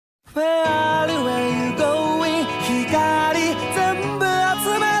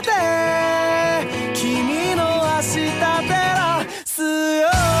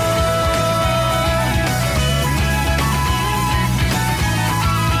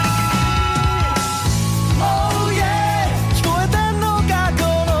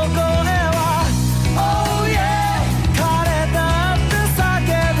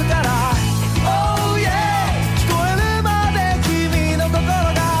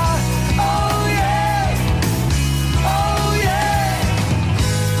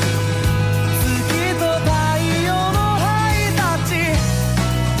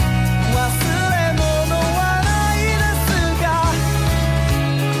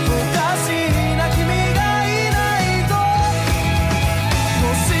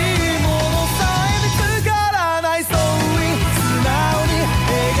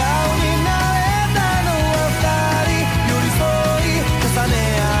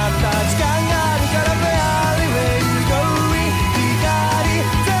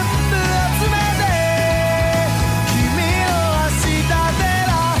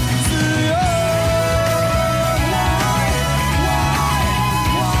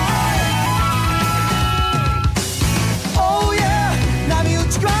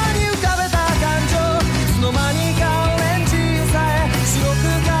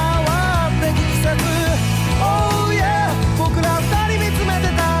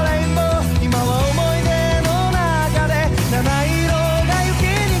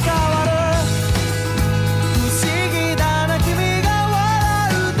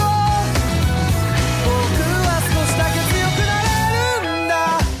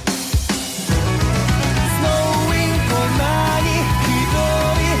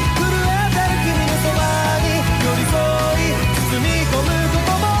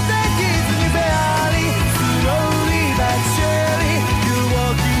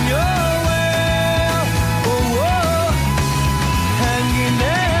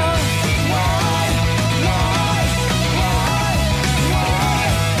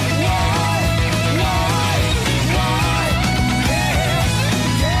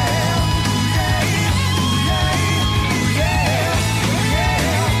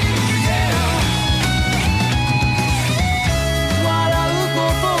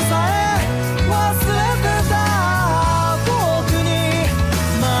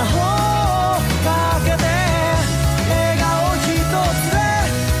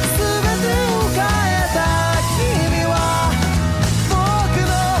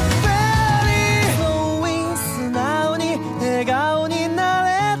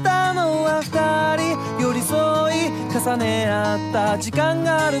重ね合った時間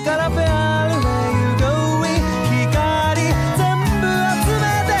があるから Where are you going 光全部集め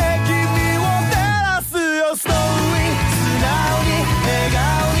て君を照らすよ Slowing 素直に笑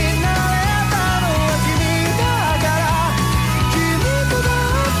顔になれたのは君だから君とだ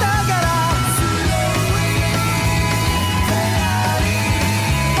ったから Slowing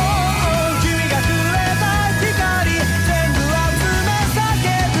君がくれた光全部集め叫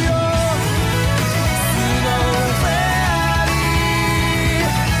ぶよ Slow Fairy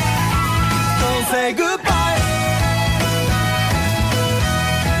Don't say goodbye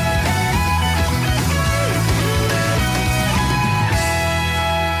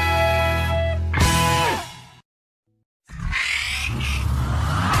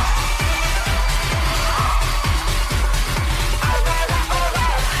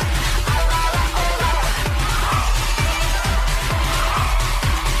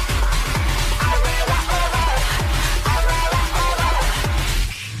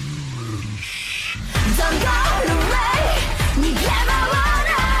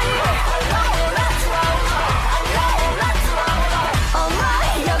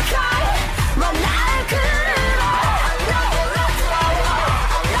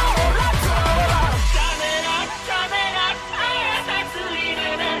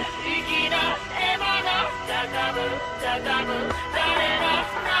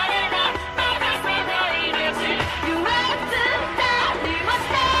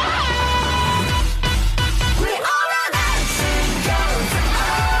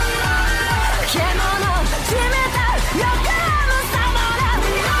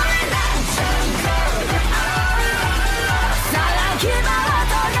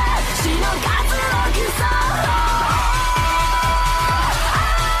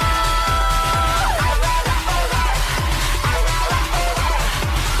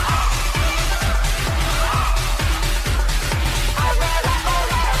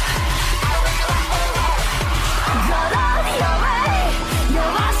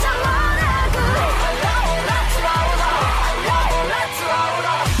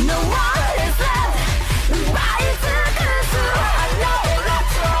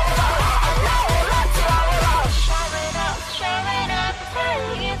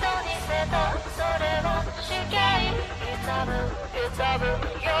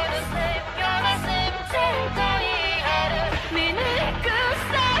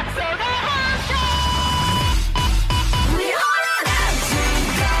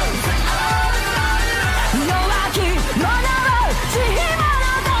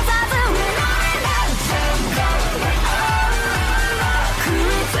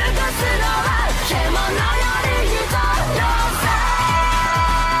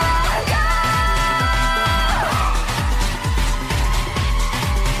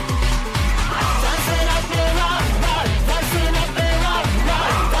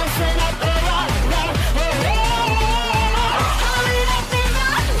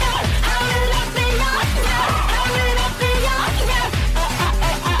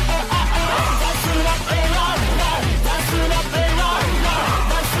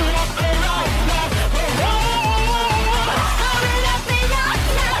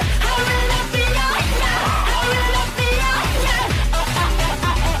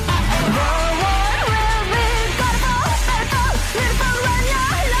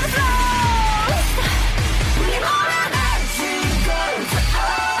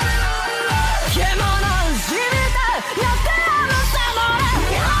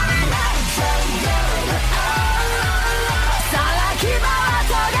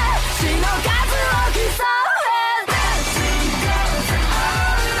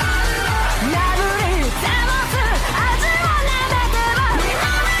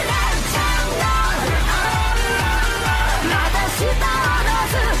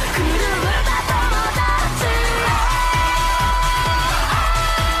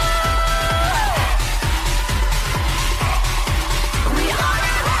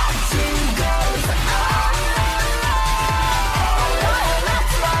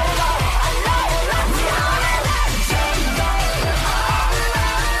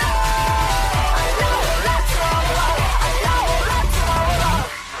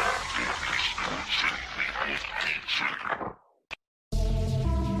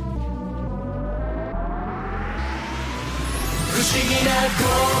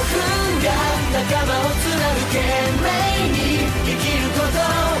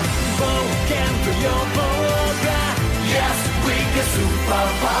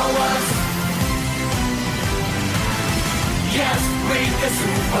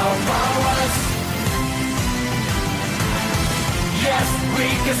Yes, we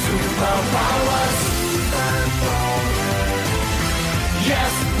can superpowers.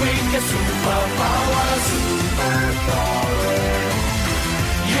 Yes, we got superpowers.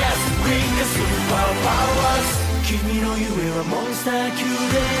 Yes, we got superpowers. 君の夢はモンスター級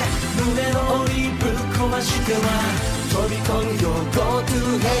で胸の檻ぶっ壊しては飛び込むよ Go to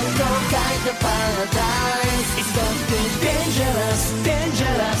hell と書いたパラダイス It's something dangerous,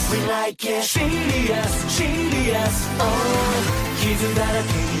 dangerous We like it Serious, serious Oh 傷だら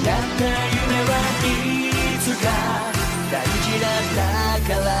けになった夢はいつか大事な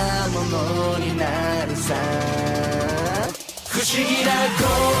宝物になるさ不思議な興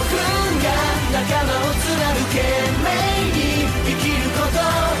奮が仲間を貫け懸命に生きること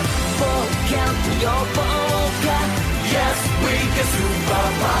冒険と呼ぼうか Yes, we got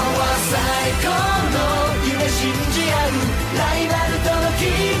superpower 最高の夢信じ合うライバルとの絆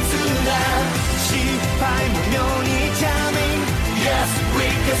失敗も妙にチャーミング Yes, we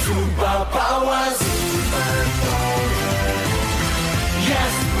got superpowers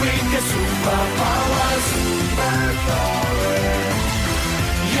Yes, we got superpowers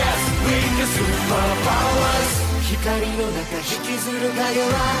Yes, we got superpowers 光の中引きずる影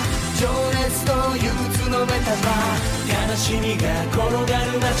は情熱と憂鬱のメタバ悲しみが転が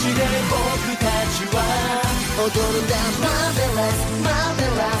る街で僕たちは踊るんだ Marvelous,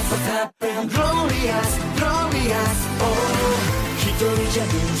 Marvelous What's happened? Glorious, Glorious Oh 一人じゃ見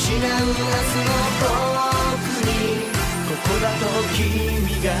失う明日の僕にここだと君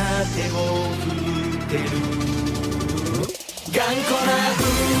が手を振ってる頑固な運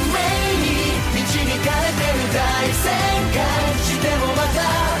命に導かれてる大旋回してもまた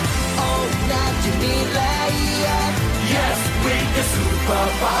同じ未来へ Yes, we got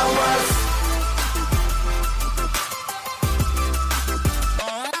superpowers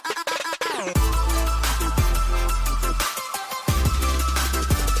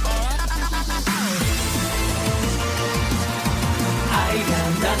愛が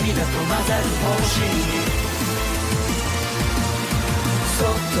涙と混ざる星そっ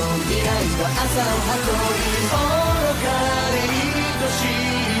と未来は朝を運び愚かで愛し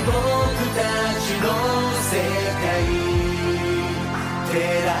い僕たちの世界照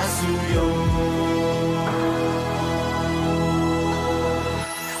らすよ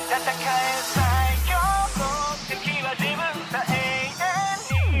戦え最強の敵は自分さ永遠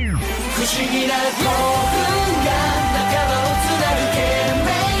に不思議な興奮が仲間をつなぐ懸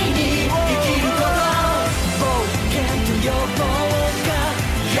命に生きること冒険と呼ぼう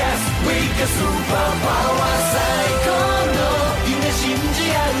Yes, we got superpower 最高の夢信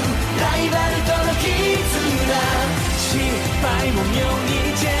じ合うライバルとの絆失敗も妙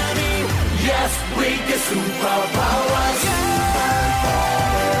にジャミン Yes, we got superpowers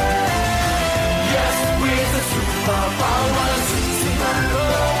Yes, we got superpowers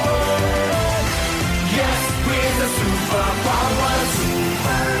Yes, we got superpowers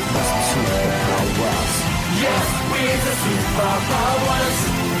Yes, we got superpowers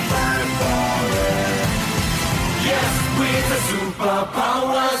Yes, with the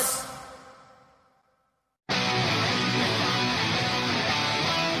superpowers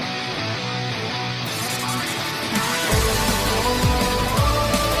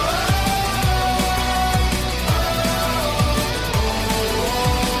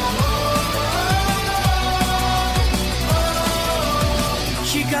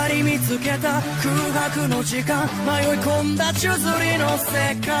光見つけた空白の時間迷い込んだ宙づりの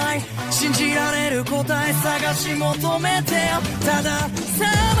世界信じられる答え探し求めてよたださ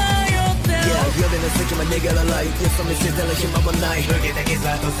まよってよ夜の隙間逃げらないよそ見せてる暇もない受けた傷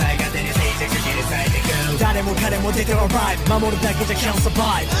跡さえが手に静寂切り裂いてく誰も彼も出てはライブ守るだけじゃ can't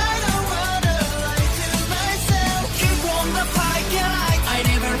survive I don't wanna lie to myself Keep on the fight get right I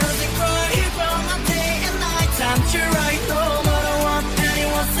never lose and cry Keep on my day and night Time to ride no matter what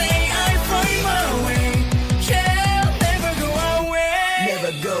anyone say I find my way Can't never go away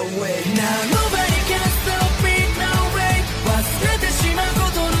Never go away Now nobody can stop me no way 忘れてしまうこ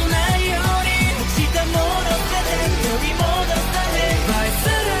とのないように落ちたもの捨てて取り戻され By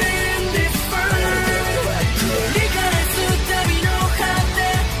settling in this world 繰り返す旅の果て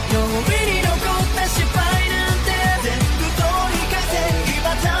脳裏に残った失敗なんて全部通り返せ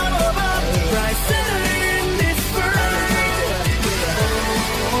今たもば By settling in this world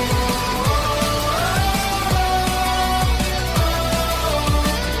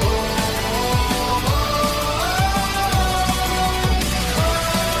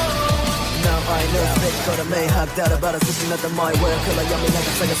この明白だらばら進んだマイウェイから闇長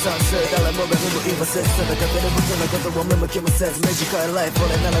さが算数誰もが踏む今せっさだ勝てる僕のことを見向きもせず短いライフ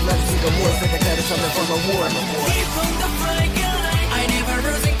俺なら何するかもう世界変えるため from a war Keep on the fight I never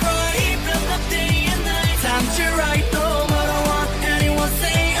lose and cry Keep on the day and night Time to ride no matter what anyone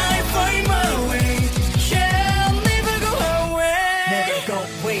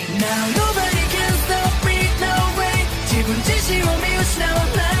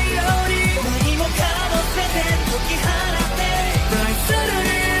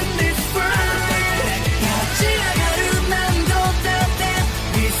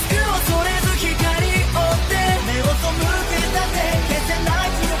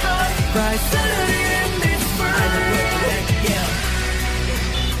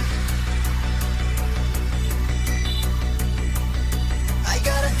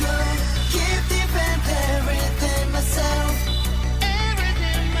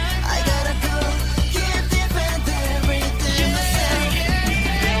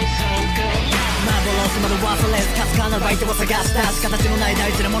相手を探した形のない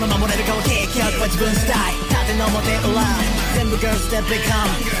大事なもの守れるかをケーキアウトは自分次第縦の表裏全部 girls that become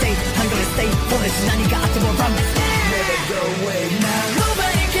stay hungry stay foolish 何があっても run never go away now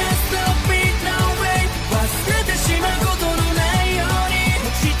Nobody can stop me now way 忘れてしまうことのないように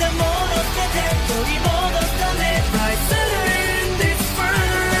落ちたもの捨てて取り戻すため Right center in this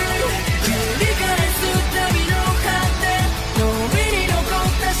world 繰り返す旅の果て脳裏に残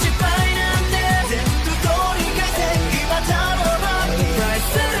った失敗なんて全部取り返せ今たの Right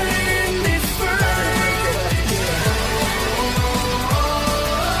center in this world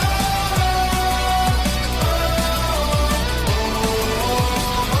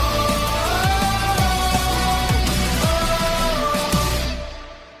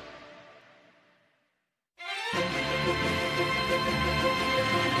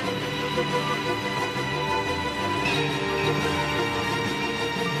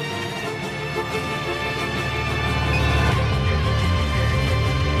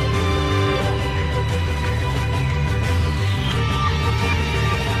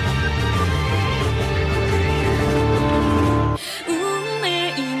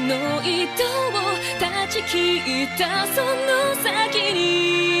切ったその先に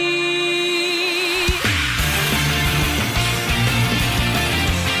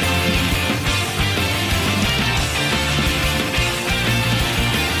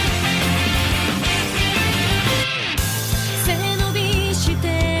背伸びし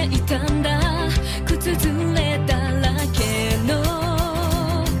ていたんだ靴ずれだらけ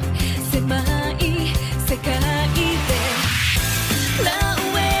の狭い世界でラン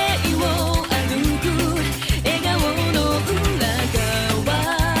ウェイを歩く笑顔の裏側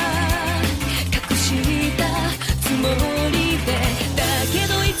隠したつもりでだけ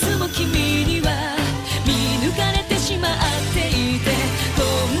どいつも君には見抜かれてしまっていてこ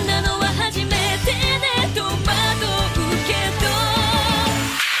んなのは初めてね戸惑うけど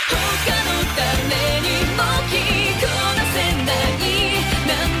他の誰にも着こなせない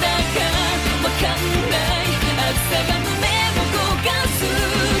なんだかわかんない暑さが胸を焦がす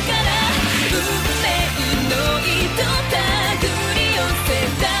から運命の糸手繰り寄せ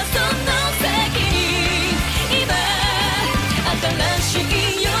たその先に今新し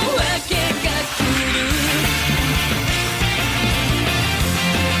い夜明けが来る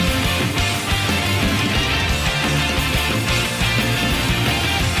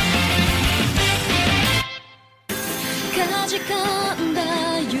かじかんだ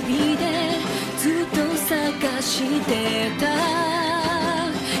指でずっと探してた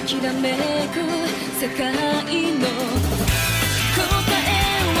きらめく世界の答え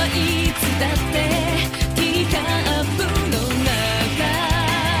はいつだってティーカップの中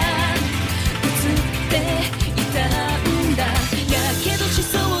映っていたんだやけどし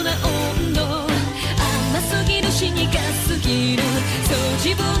そうな温度甘すぎるし苦すぎるそう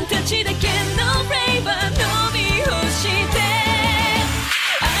自分たちだけのフレーバー飲み干して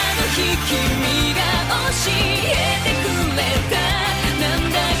あの日君が教えてくれたなん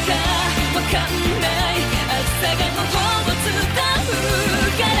だかわかんない暑さがのほぼ伝う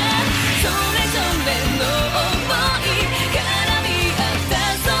からそれぞれの想い絡み合った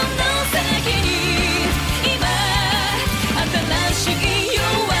その先に今新しい夜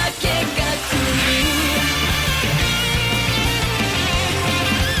明けが来る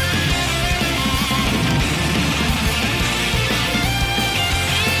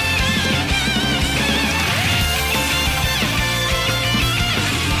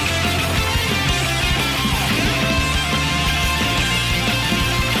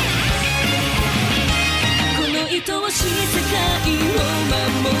この愛おしい世界を守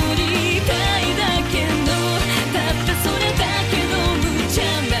りたいだけのたったそれだけの無茶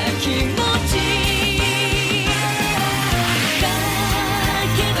な気持ちだ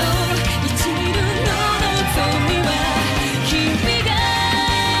けど一縷の望みは君が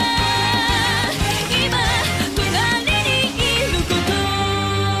今隣にいること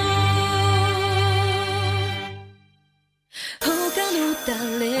他の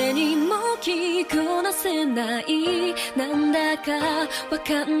誰にも着こなせないなんだかわ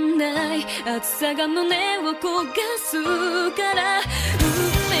かんない暑さが胸を焦がすから運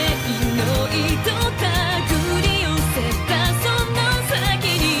命の糸手繰り寄せたその先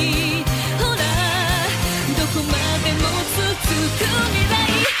にほらどこまでも続く未来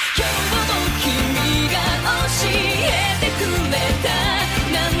今日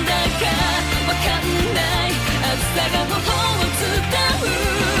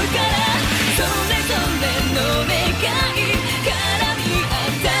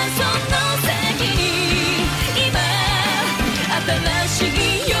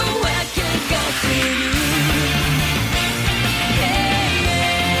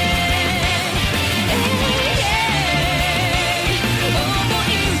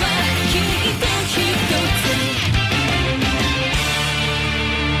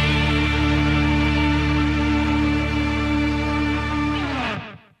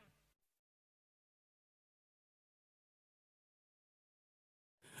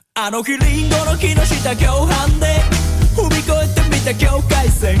あの日リンゴの木の下共犯で踏み越えてみた境界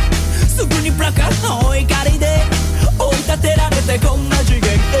線、すぐにプラカーの怒りで追い立てられてこんな次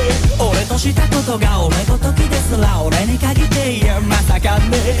元、俺としたことが俺ごときですら俺に限っていやまさか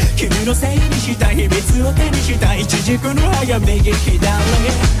ね、君のせいにした秘密を手にした一軸の歯が右左、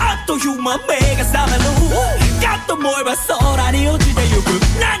あっという間目が覚めるかと思えば空に落ちてゆく、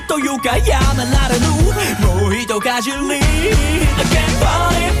なんというかやめられぬもう一かじり Again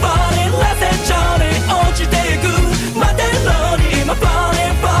falling falling less than 上に落ちていく待てるのに今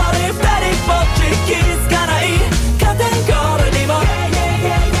falling falling 二人ぼっち気づかないカテゴリーにも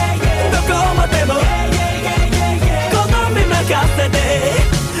どこまでも好み任せて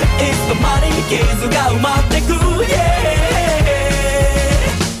いつの間に傷が埋まってく、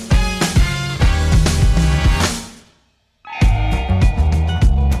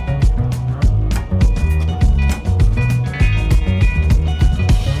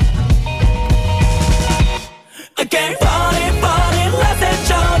Again falling falling less than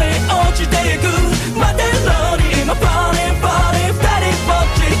上に落ちていく待てるのに今 falling falling 二人ぼっ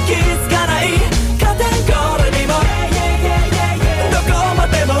ち気づかないカテゴリーにもどこま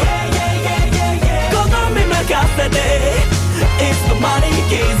でも好み任せていつの間に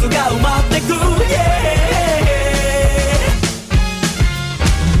傷が埋まってく、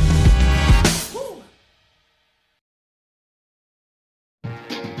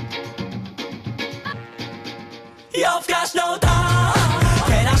夜更かしの歌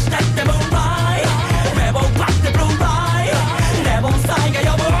照らしてってムーンライト目を奪ってブルーライトレボンサイが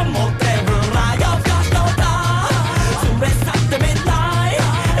呼ぶ思ってブルーライト夜更かしの歌連れ去ってミッドナイト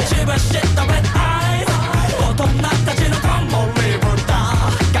自分知ったレッドアイズ大人たちのコンボリブルだ、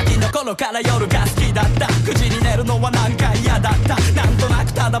ガキの頃から夜が好きだった、9時に寝るのはなんか嫌だった、なんとな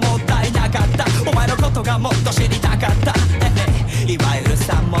くただもったいなかった、お前のことがもっと知りたかった、いわゆる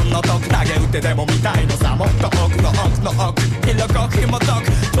三文の徳投げ打ってでも見たいのさ、もっと奥の奥の奥広く紐解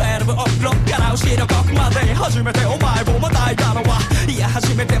く12オクロックから後ろ国まで初めてお前をまたいたのは、いや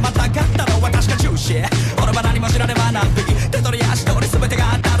初めてまたかったのは確か中止、俺は何も知らねばなんて手取り足取り全て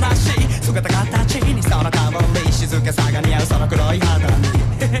が新しい姿形にそのたもり静けさが似合うその黒い肌に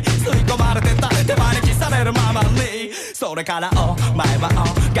吸い込まれてた手招きされるままに、それからお前は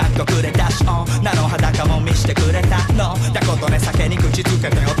学校くれたし女の裸も見してくれたのだことね、酒に口つけ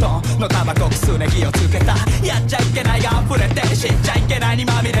て音のタバコくすね火をつけた、やっちゃいけないが溢れて知っちゃいけないに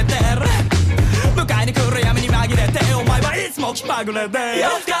まみれてる、迎えに来る闇に紛れてお前はいつも気まぐれで夜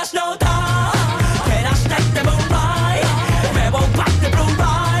更かしの歌照らしてってムーンライト目を奪ってブルーラ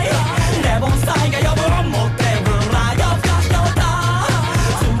イトレボンサイが呼ぶ思ってブルーライト夜更かしの歌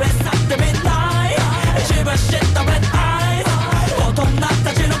連れ去ってミッドナイト自分知ったレッドアイズ大人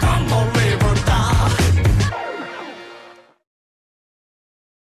たちのコンボリブルだ、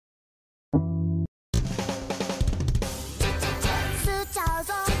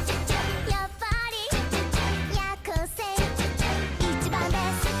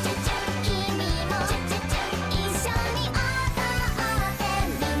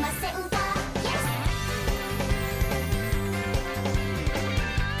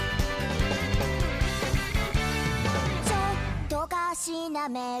しな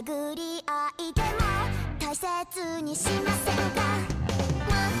巡り合いでも大切にしませんか、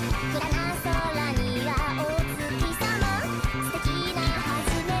真っ暗な空にはお月様素敵な初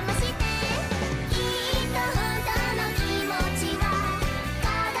めまして、きっと本当の気持ちは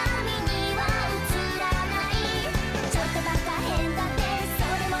鏡には映らない、ちょっとバカ変だってそ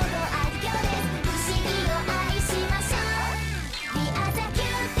れもご愛嬌です、不思議を愛しましょう We are the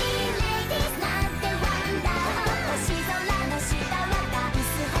cutie ladies なんてワンダー星空の下はダン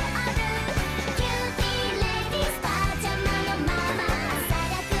スホールキューティーレディースパジャマの前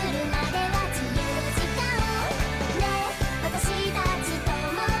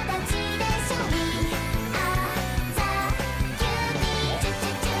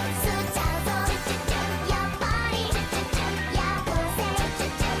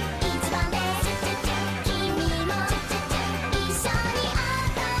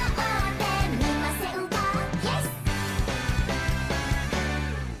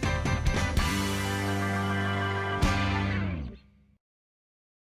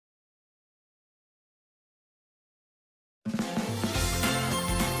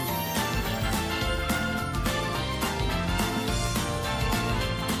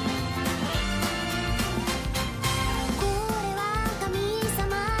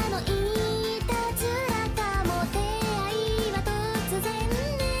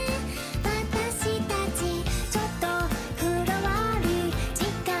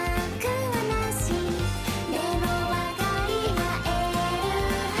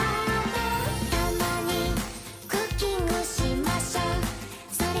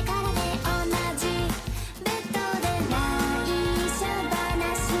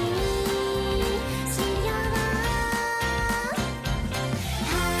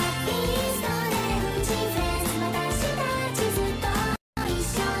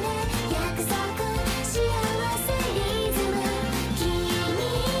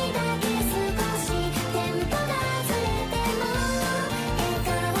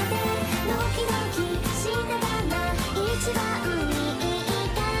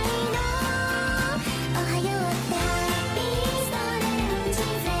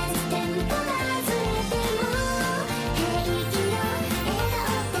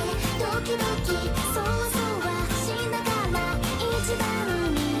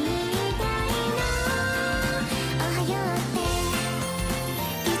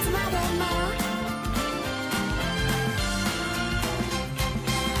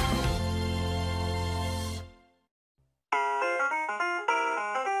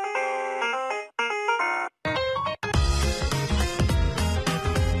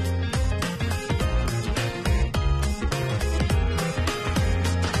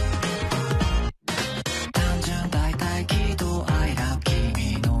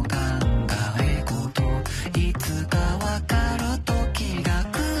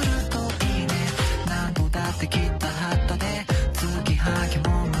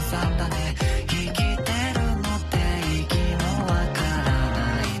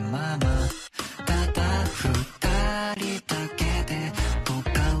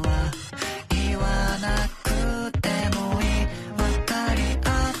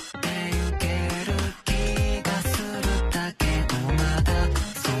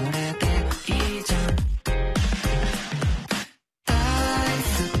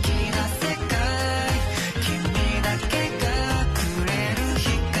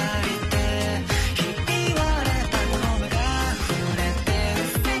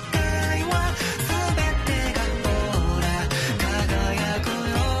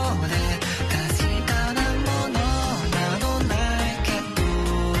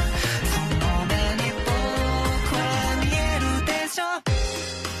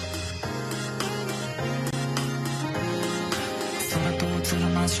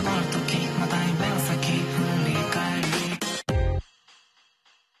絞る時また夢を先振り返り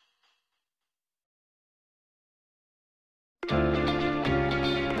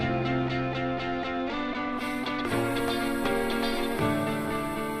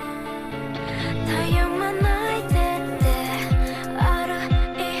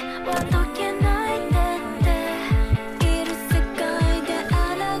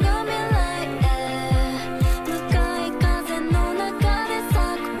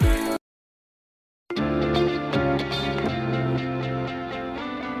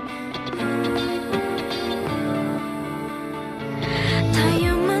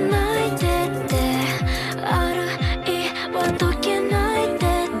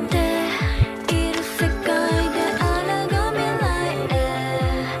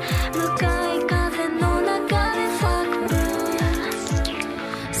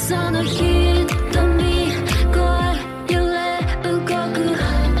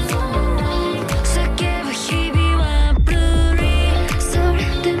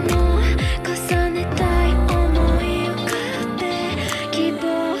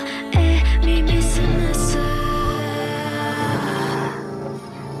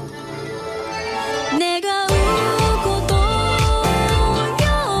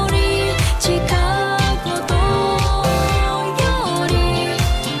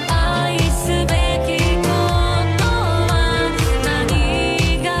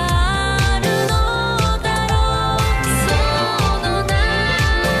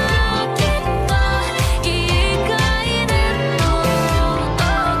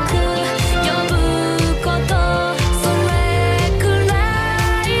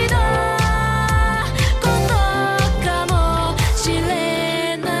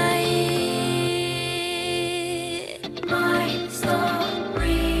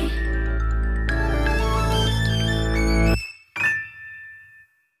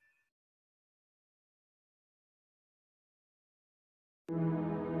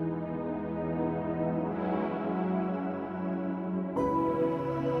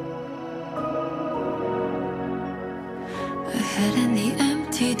Ahead in the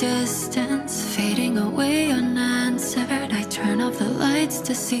empty distance, fading away unanswered. I turn off the lights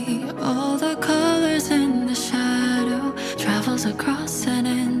to see all the colors in the shadow. Travels across an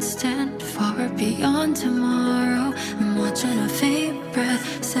instant, forward beyond tomorrow. I'm watching a faint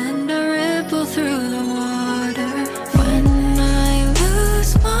breath send a ripple through the water. When I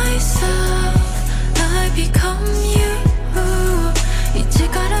lose myself, I become you.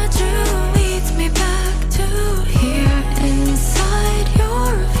 이제가라주 leads me back to here. Inside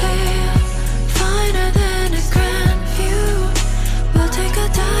your veil, finer than a grand view. We'll take a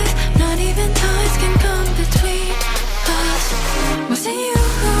dive, not even tides can come between us. Was it you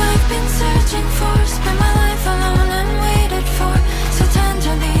who I've been searching for? Spent my life alone and waited for, so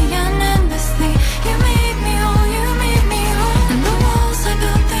tenderly and endlessly. You made me whole, you made me whole. And the walls I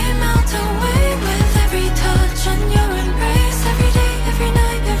built, they melt away with every touch and your embrace. Every day, every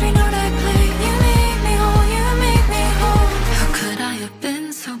night, every note I play. You made me whole, you made me whole. How could I have been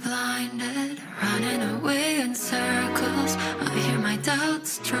so blinded, running away in circles? I hear my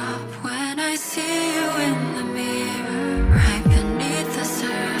doubts drop when I see you in the mirror. Right beneath the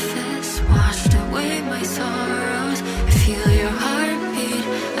surface, washed away my sorrows. I feel your heartbeat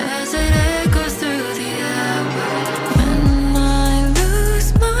as it echoes through the hours. When I lose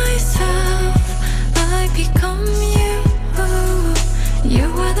myself, I become you. You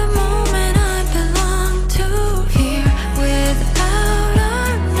were the moment I belong to here. Without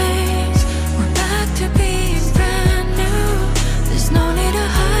our names, we're back to being brand new. There's no need to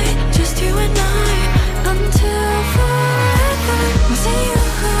hide, just you and I until forever. Was it you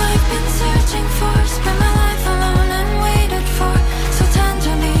who I've been searching for? Spent my life alone and waited for, so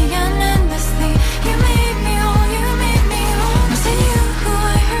tenderly and endlessly. You made me whole, you made me whole. Was it you who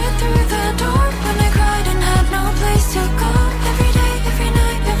I heard through the door when I cried and had no place to go? Every day, every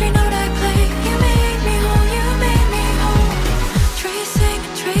night, every note I play. You made me whole, you made me whole. Tracing,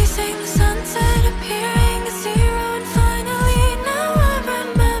 tracing the sunset, appearing a zero, and finally now I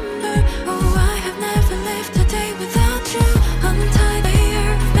remember. Oh, I have never lived a day without you. Untied layer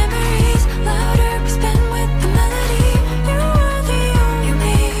of memories, louder we spin with the melody. You are the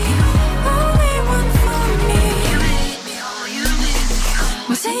only one for me. You made me whole, you made me whole.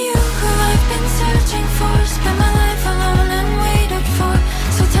 Was it you who I've been searching for? Spent my life alone and waited for,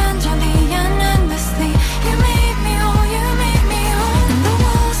 so tenderly and endlessly. You made me whole, you made me whole. And the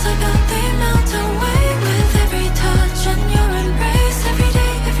walls I built, they melt away with every touch and your embrace. Every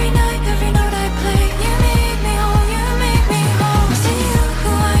day, every night, every note I play. You made me whole, you made me whole. Was it you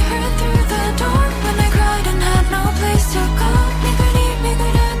who I heard through the door when I cried and had no place to go? Nigga,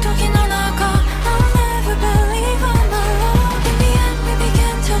 nigga,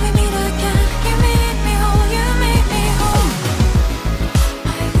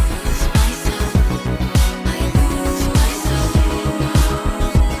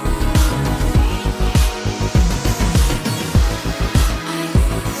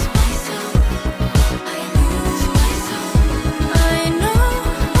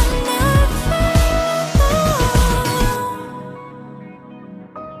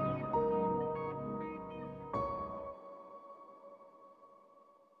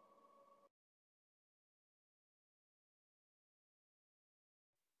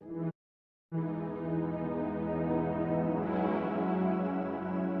 始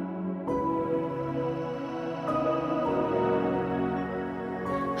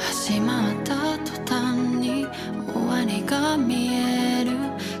まった途端に終わりが見える、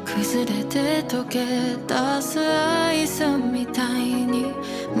崩れて溶け出すアイスみたいに、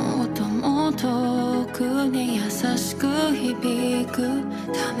もっともっと奥に優しく響く、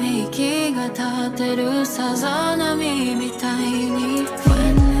ため息が立てるさざ波みたいに。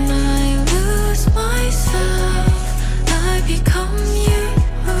 When I lose myself I become you、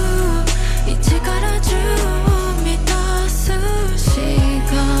 1から10を満たすし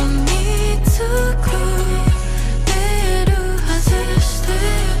がみつく、レール外して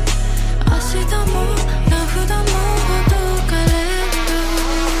明日も名札もほどかれる。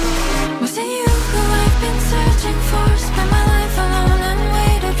 Was it you who I've been searching for? Spent my life alone and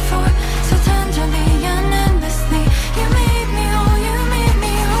waited for so tenderly and endlessly. You made me whole, you made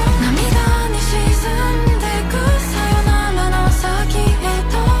me whole. 涙に沈んでくさよならの先へ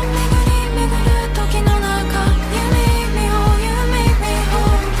と巡り巡る時の中。 You made me whole, you made me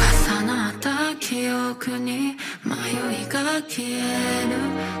whole. 重なった記憶に迷いが消える、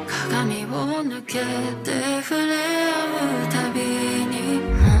鏡を抜けて触れ合うたびに、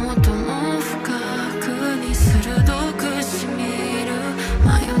もっとも深くに鋭くしみる、真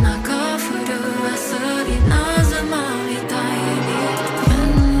夜中震わす稲妻みたいに。 When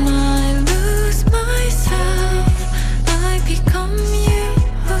I lose myself I become you、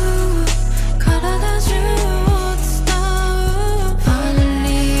 体中を伝うあり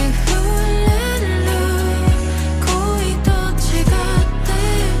ふれる恋と違って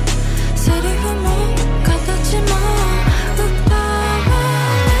セリフも形も奪わ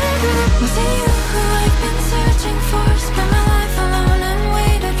れる。 Was it you who I've been searching for? Spent my life alone and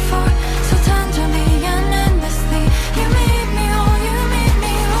waited for so tenderly and endlessly. You made me whole, you made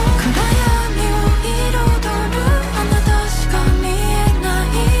me whole. 暗闇を彩るあなたしか見えな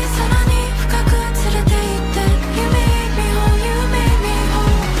い、さらに深く連れて行って You made me whole, you made me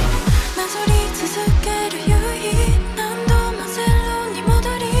whole. なぞり続ける夕日、何度もゼロに戻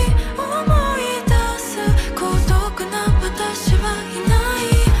り思い出す孤独な私はいな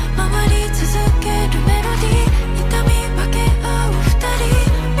い、回り続けるメロディー、痛み分け合う二人、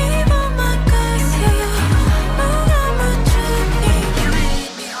身を任せよ無我夢中に。 You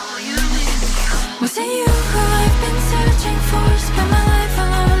made me whole, you made me whole. Was it you who I've been searching for? Spent my life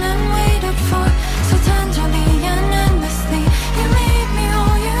alone and waited for so tenderly and endlessly. You made me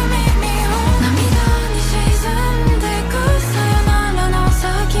whole, you made me whole. 涙に沈んでくさよならの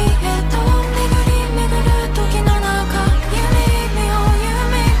先へと巡り巡る時の中。 You made me whole, you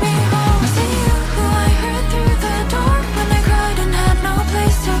made me whole. Was it you who I heard through the door when I cried and had no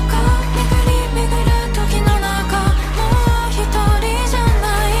place to go? 巡り巡る時の中、もう一人じゃな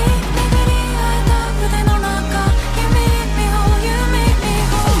い、巡り合えた腕の中。 You made me whole, you made me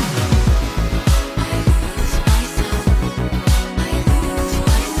whole. I lose myself, I lose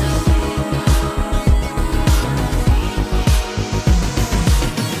myself. I lose myself,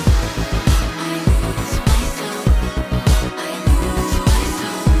 I lose myself.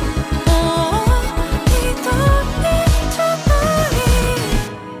 もう一人じゃない。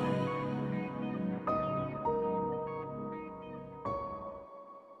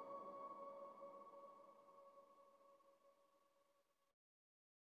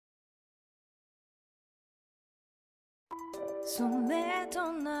それ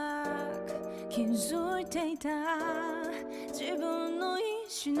となく気づいていた、自分の意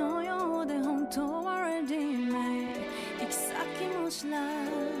志のようで本当は ready made、 行き先も知ら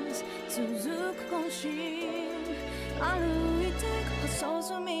ず続く更新、歩いてく細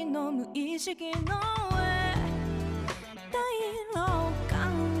隅の無意識の上、第六感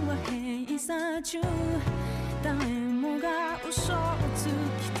は閉鎖中、誰もが嘘をつき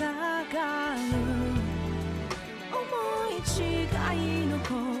たがる、思い違いの交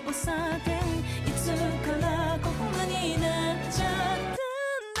差点、いつからここまになっちゃったん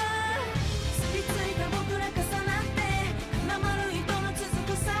だ。すりついた僕ら重なって花丸い糸の続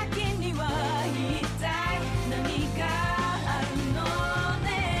く先には一体何があるのね。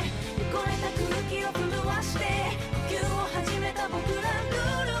これた空気を震わして呼吸を始めた僕ら、ル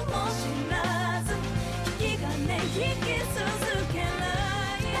ールも知らず引き金引き続ける。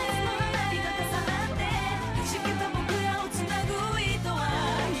僕らをつなぐ糸は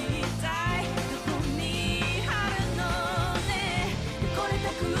一体どこに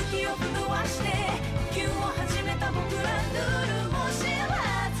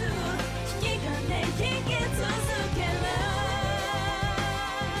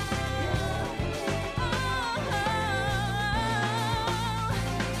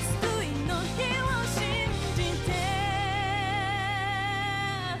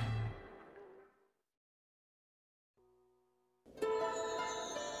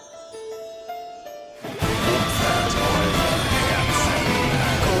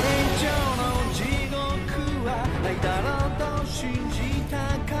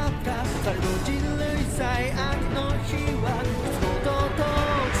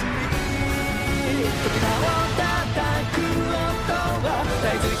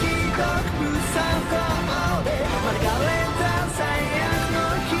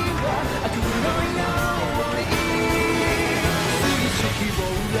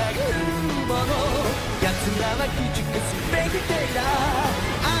ば駆逐すべき敵だ。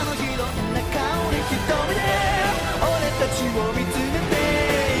あの日どんな顔で瞳で俺たちを見つめて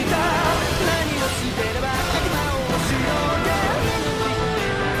いた。何をしてれば悪魔をしのげ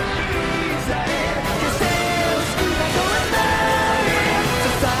さえ決して薄くは越えない。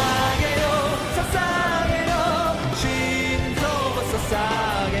捧げよ捧げよ心臓を捧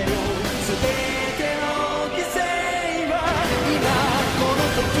げよ全ての犠牲は今この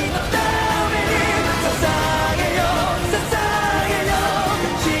時のために捧げよ捧げよ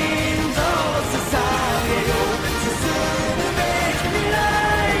心臓を捧げよ進むべき未来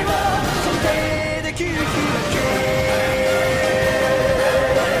を想定できる日だけ。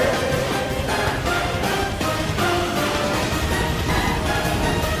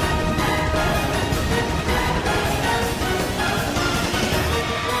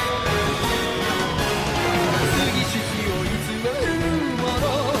次式を偽る者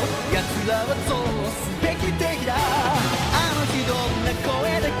奴らはそうすべき敵だ。あの日どんな声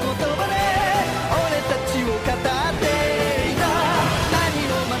で言葉で俺たちを語っていた。何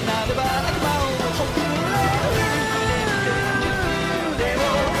を学べば悪魔をほくれ腕を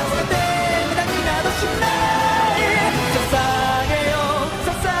捨てて無駄になどしない。捧げよ捧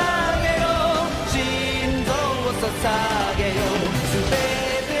げよ心臓を捧げよ全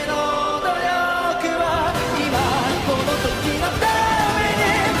ての努力は今この時のために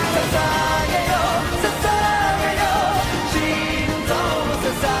捧げよ捧げよ心臓を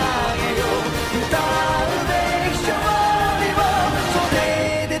捧げよ歌うべき勝利を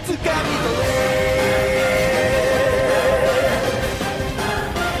袖で掴み取れ。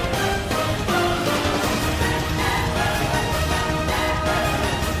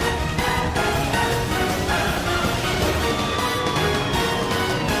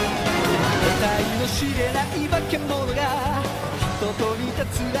得体の知れない化け物が人と似た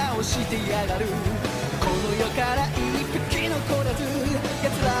面をしてやがる。この世から一匹残らず奴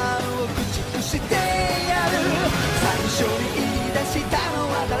らを駆逐してやる。最初に言い出したの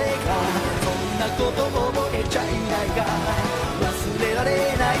は誰か、そんなこと覚えちゃいないか。忘れられ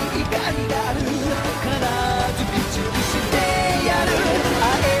ない怒りがある。必ず駆逐してやる。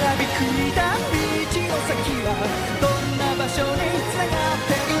選び食いた道の先はどんな場所につながっ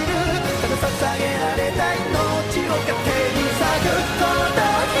ている。ただ捧げられた命を糧に咲くこの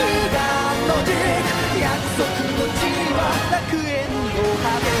時がのじ約束の地は楽園の果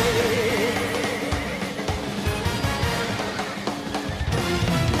て。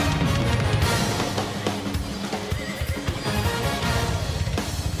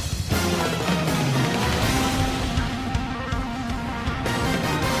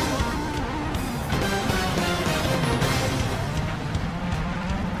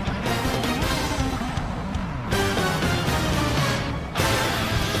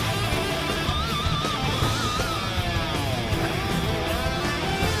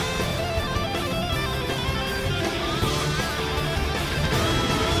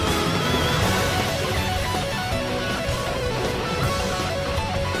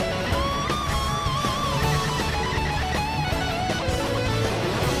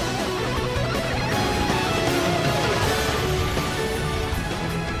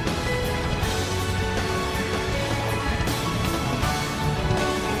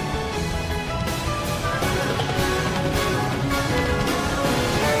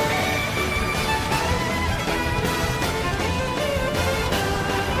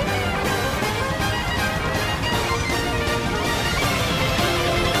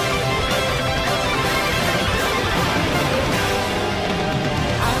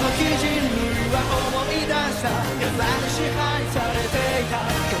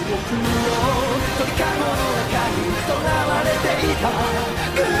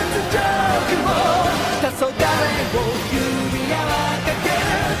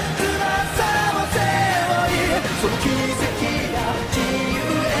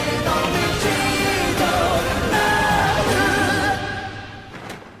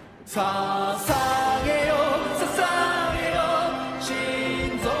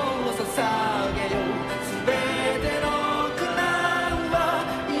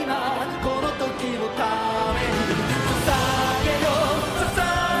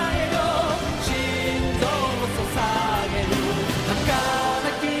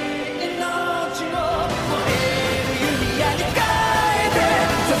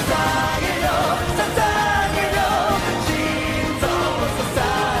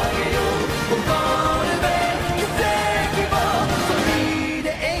心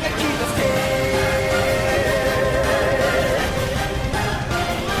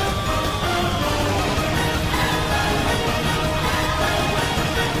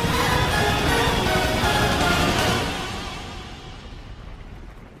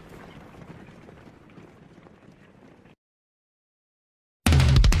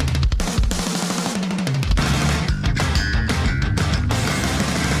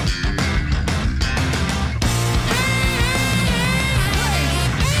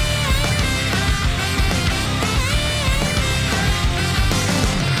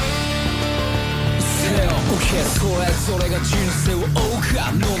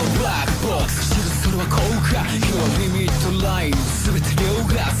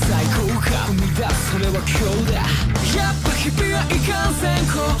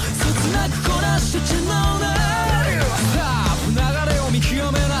極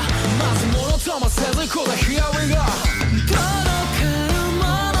めなまずものともせずこだ Here we go 届かぬも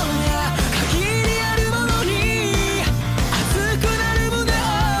のや限りあるものに熱くなる胸を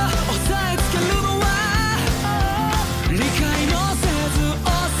押さえつけるのは理解もせず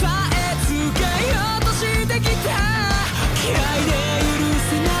押さえつけようとしてきた嫌いで許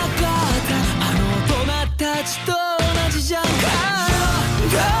せなかったあの大人たちと同じじゃんか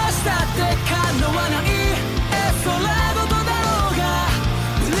どうしたって叶わないそれごとだろうが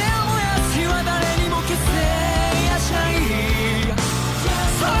胸を燃やしは誰にも消せやしない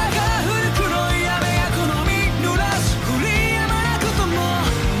空が降る黒い雨が好み濡らし降りやまなことも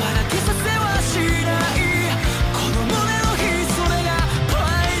まだ消させはしないこの胸の火それがプラ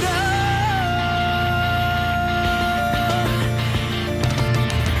イド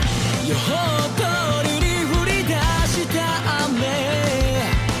予報通りに降り出した雨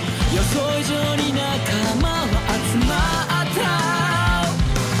予想以上に仲間は集まった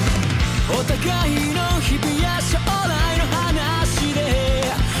お互いの日々や将来の話で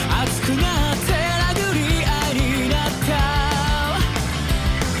熱くなって殴り合いになった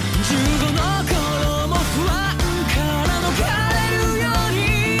15の頃も不安から逃れるように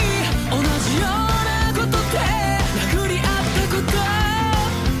同じようなことで殴り合ったこと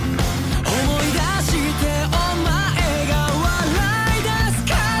思い出してお前が笑い出す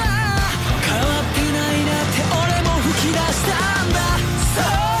から変わってないなって俺も吹き出したんだそう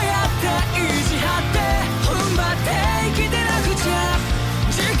やって意地張って踏ん張って生きてなくちゃ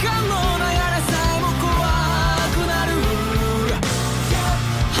時間の流れさえも怖くなる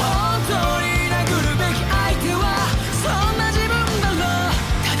本当に殴るべき相手はそんな自分だろう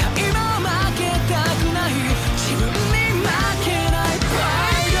ただ今負けたくない自分に負けないプラ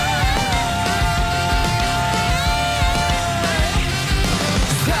イド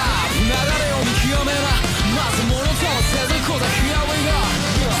さあ流れを見極めなまずものともせずこだ Here we go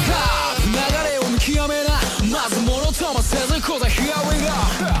さあ流れを見極めなまずものともせずこだ Here we go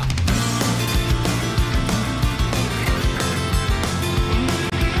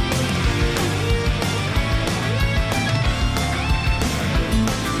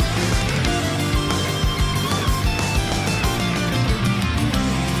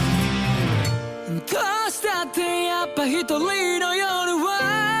どうしたってやっぱ一人の夜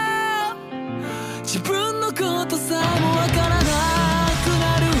は自分のことさえもわからなく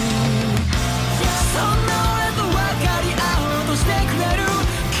なるそんな俺と分かり合おうとしてくれる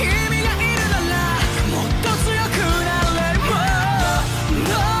君がいるならもっと強くなれるもう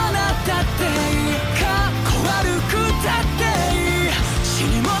どうなったっていいかっこ悪くたっていい死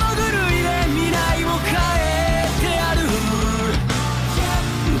に物狂いで未来を変えてやる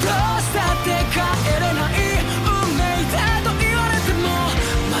どうしたって帰れない運命だと言われても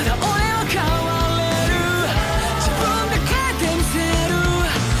まだ俺は変われる自分で変えてみせる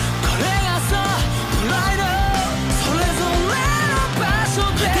これがそうプライドそれぞれの場所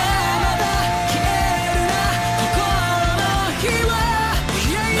でまだ消えるな心の火は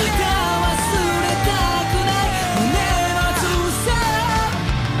まだ忘れたくない胸の熱さ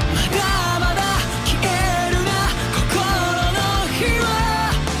まだまだ消えるな心の火は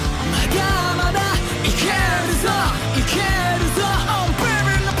まだまだいけるぞいけるぞ I'm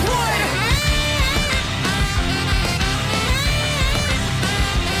braving the play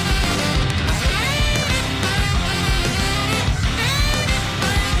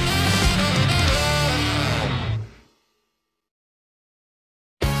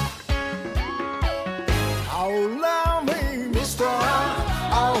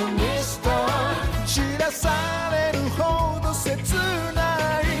知らされるほど切な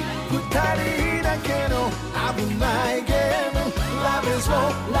い二人だけの危ないゲーム Love is war,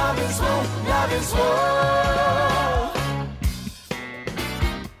 love is war, love is war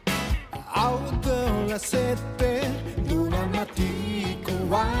踊らせてドラマティック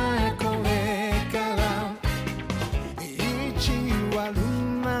はこれから意地悪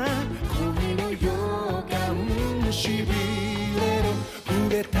な恋の予感しびれる触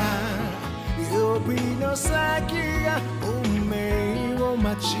れた指の先が運命を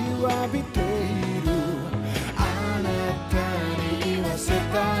待ちわびているあなたに言わせ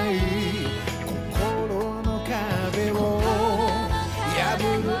たい心の壁を破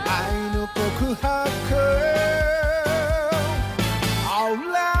る愛の告白 Oh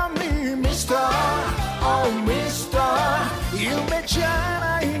love me Mr. Oh Mr. 夢じゃ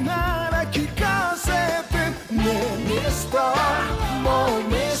ないなら聞かせてね Mr. もう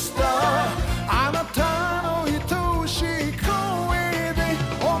Mr. あなたの愛しい声で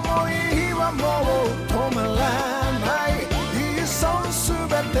思いはもう止まらないいっそす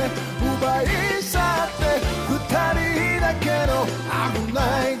べて奪い去って二人だけの危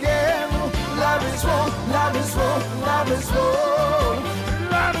is war, love is war, love is war,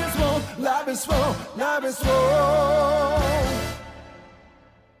 love is war, love is war, love is war.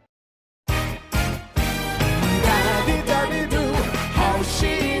ダビダビドゥ欲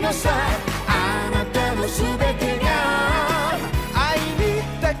しいのさあなたのすべてが愛に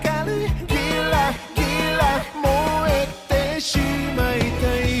たかりギラギラ燃えてしまい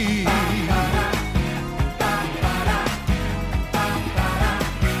たい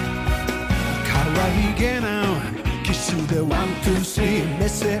可愛げなキスでワンツースリー目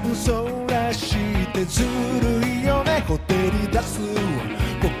線そらしてずるいよねほてり出す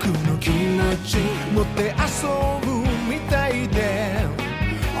僕の気持ち乗って遊ぶみたいで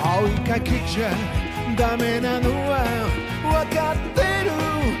追いかけちゃダメなのは分かってる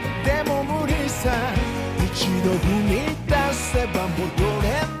でも無理さ一度踏み出せば戻れ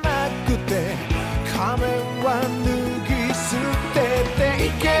なくて仮面は脱ぎ捨ててい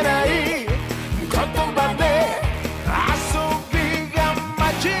けない言葉で遊びがマ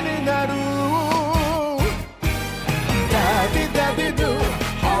ジになるダビダビドゥ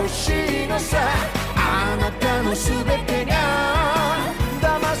欲しいのさあなたのすべてが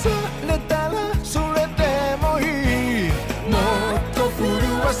騙されたらそれでもいいもっと震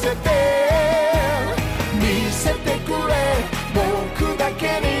わせて見せてくれ僕だ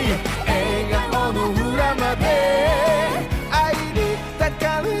けに笑顔の裏まで愛にた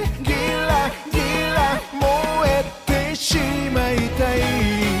かりギラギラ燃えてしまいたい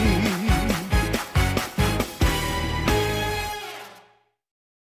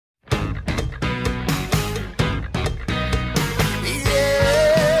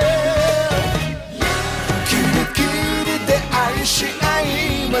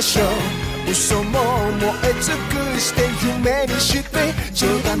嘘も燃え尽くして夢にして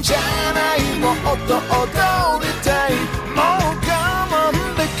冗談じゃないもっと踊りたいもう我慢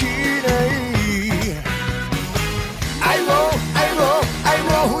できない愛を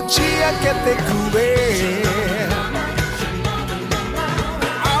打ち明けてくれ、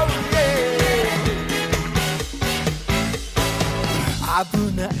oh yeah、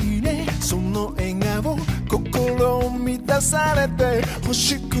危ないねその笑顔心を満たされて欲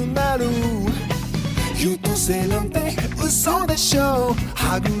しくなる優等生なんて嘘でしょ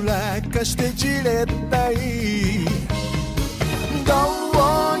はぐらかしてじれったいど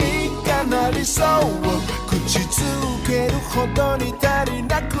うにかなりそう口づけるほどに足り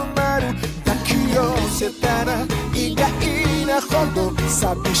なくなる抱き寄せたら意外なほど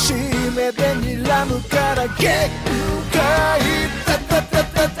寂しい目で睨むから限界タタタ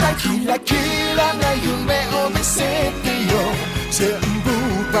タタキラキラな夢を見せてよ全部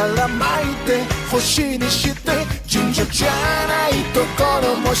ばらまいて星にして順序じゃないとこ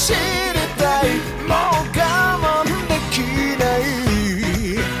ろも知りたいもう